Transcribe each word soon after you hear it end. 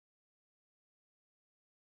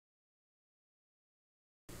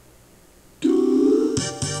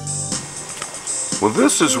Well,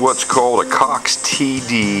 this is what's called a Cox Tee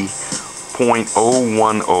Dee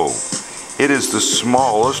 .010. It is the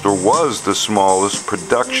smallest, or was the smallest,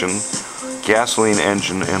 production gasoline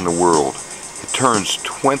engine in the world. It turns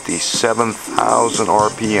 27,000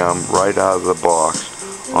 RPM right out of the box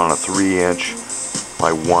on a 3-inch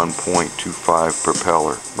by 1.25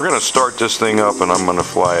 propeller. We're going to start this thing up and I'm going to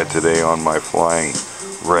fly it today on my flying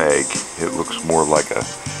rag. It looks more like a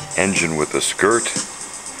engine with a skirt,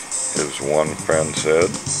 as one friend said.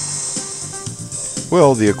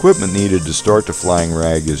 Well, the equipment needed to start the flying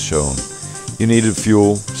rag is shown. You needed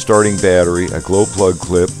fuel, starting battery, a glow plug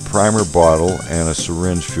clip, primer bottle, and a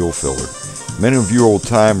syringe fuel filler. Many of you old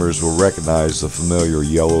timers will recognize the familiar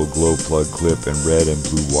yellow glow plug clip and red and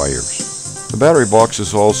blue wires. The battery box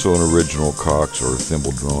is also an original Cox, or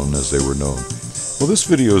thimble drone as they were known. Well, this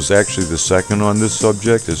video is actually the second on this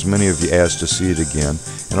subject, as many of you asked to see it again,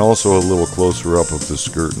 and also a little closer up of the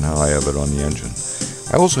skirt and how I have it on the engine.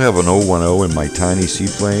 I also have an 010 in my tiny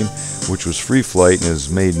seaplane, which was free flight and is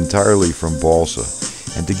made entirely from balsa.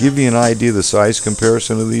 And to give you an idea of the size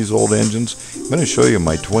comparison of these old engines, I'm going to show you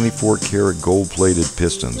my 24 karat gold plated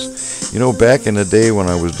pistons. You know, back in the day when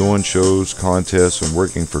I was doing shows, contests, and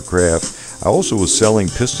working for craft, I also was selling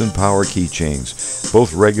piston power keychains,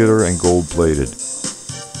 both regular and gold plated.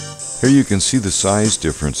 Here you can see the size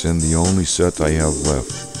difference in the only set I have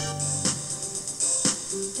left.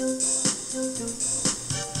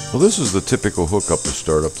 Well, this is the typical hookup to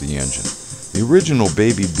start up the engine. The original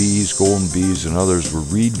Baby Bs, Golden Bs, and others were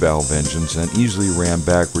reed valve engines and easily ran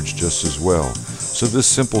backwards just as well. So this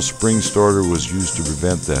simple spring starter was used to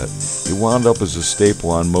prevent that. It wound up as a staple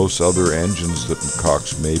on most other engines that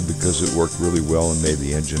Cox made because it worked really well and made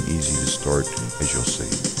the engine easy to start, as you'll see.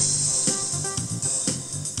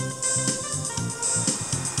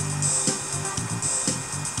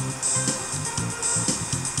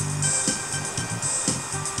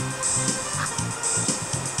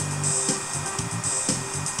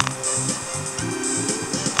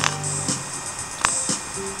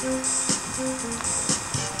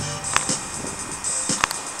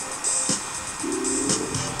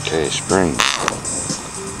 Okay, spring.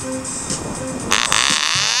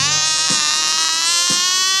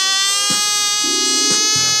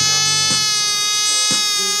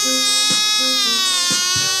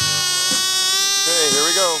 Okay, here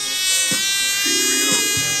we go.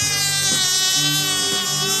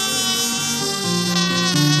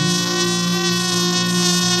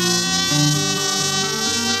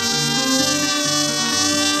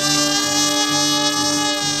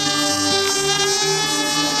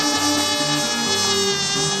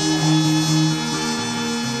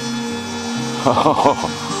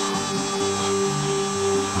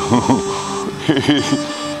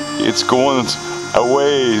 It's going a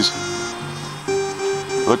ways.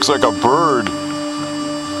 Looks like a bird.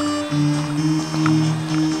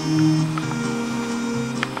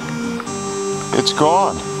 It's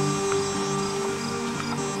gone.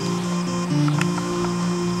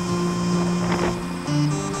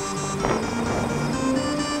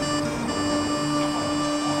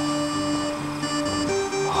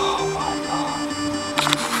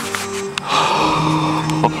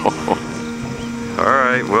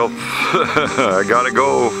 Alright, well, I gotta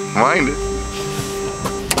go find it.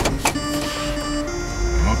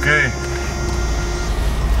 Okay.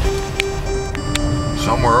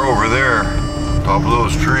 Somewhere over there, top of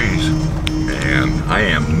those trees. And I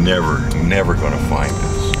am never gonna find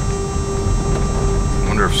this. I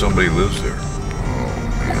wonder if somebody lives there. Oh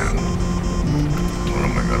man. What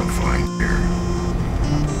am I gonna find here?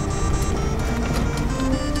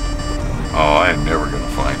 Oh, I'm never gonna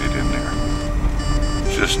find it in there.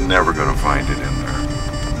 Just never gonna find it in there.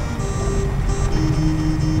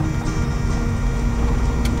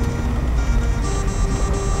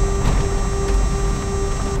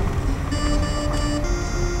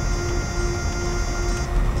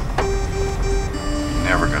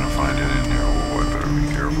 Never gonna find it in there. Oh, I better be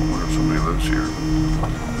careful. What if somebody lives here?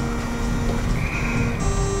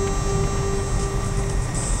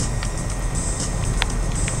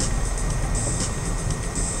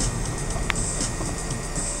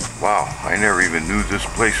 Wow, I never even knew this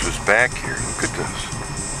place was back here. Look at this.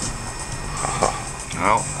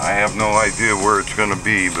 Well, I have no idea where it's going to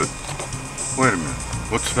be, but... Wait a minute.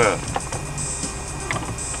 What's that?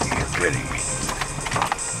 You're kidding me.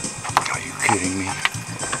 Are you kidding me?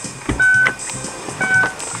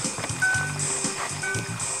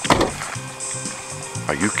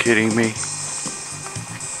 Are you kidding me?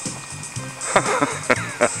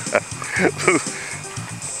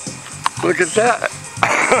 Look at that.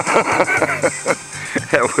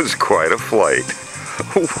 That was quite a flight.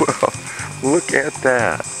 Well, look at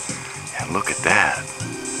that. And look at that.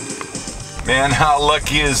 Man, how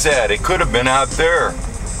lucky is that? It could have been out there.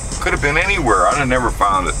 Could have been anywhere. I'd have never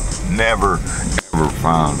found it. Never, ever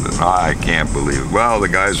found it. I can't believe it. Well, the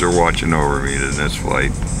guys are watching over me in this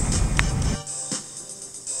flight.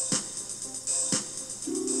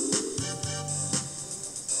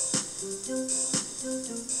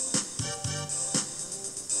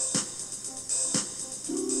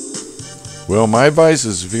 Well, my advice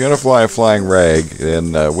is if you're going to fly a flying rag,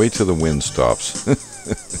 then wait till the wind stops.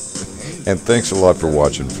 And thanks a lot for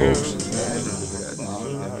watching, folks.